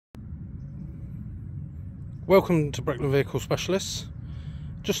Welcome to Breckland Vehicle Specialists.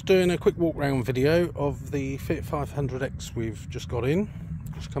 Just doing a quick walk round video of the Fiat 500X we've just got in,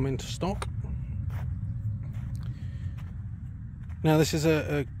 just come into stock. Now this is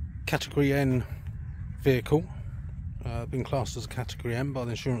a Category N vehicle, been classed as a Category N by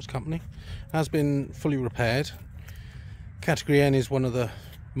the insurance company, has been fully repaired. Category N is one of the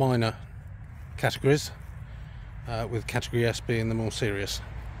minor categories, with Category S being the more serious.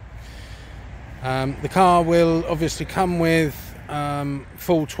 The car will obviously come with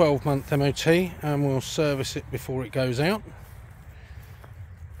full 12-month MOT, and we'll service it before it goes out.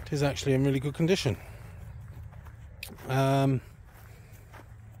 It is actually in really good condition. It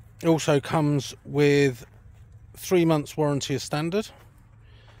also comes with 3 months warranty as standard,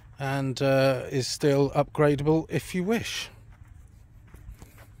 and is still upgradable if you wish.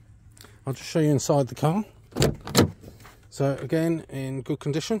 I'll just show you inside the car. So again, in good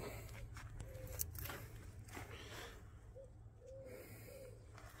condition.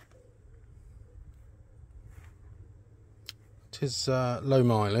 It is low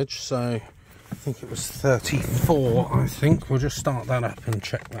mileage, so I think it was 34. I think we'll just start that up and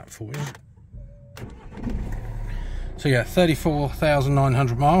check that for you. So yeah,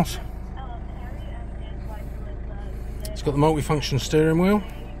 34,900 miles. It's got the multifunction steering wheel.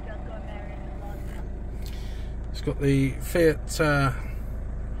 It's got the Fiat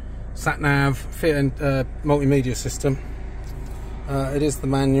sat-nav, Fiat multimedia system. It is the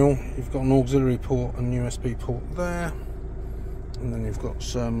manual. You've got an auxiliary port and USB port there. And then you've got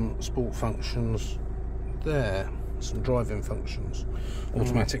some sport functions there, some driving functions,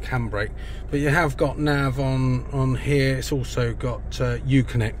 automatic handbrake. But you have got nav on here. It's also got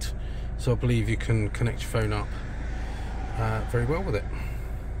Uconnect, so I believe you can connect your phone up very well with it.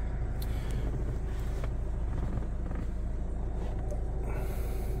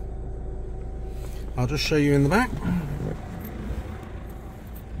 I'll just show you in the back.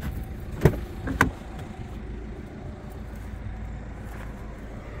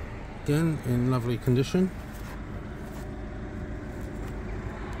 Again, in lovely condition.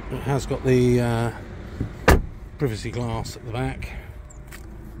 It has got the privacy glass at the back,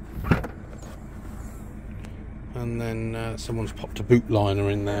 and then someone's popped a boot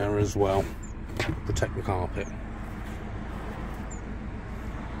liner in there as well to protect the carpet.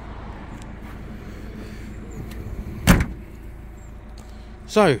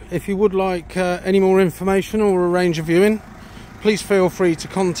 So if you would like any more information or arrange a viewing, please feel free to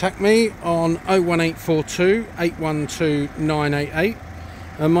contact me on 01842 812 988,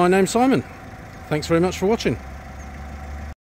 and my name's Simon. Thanks very much for watching.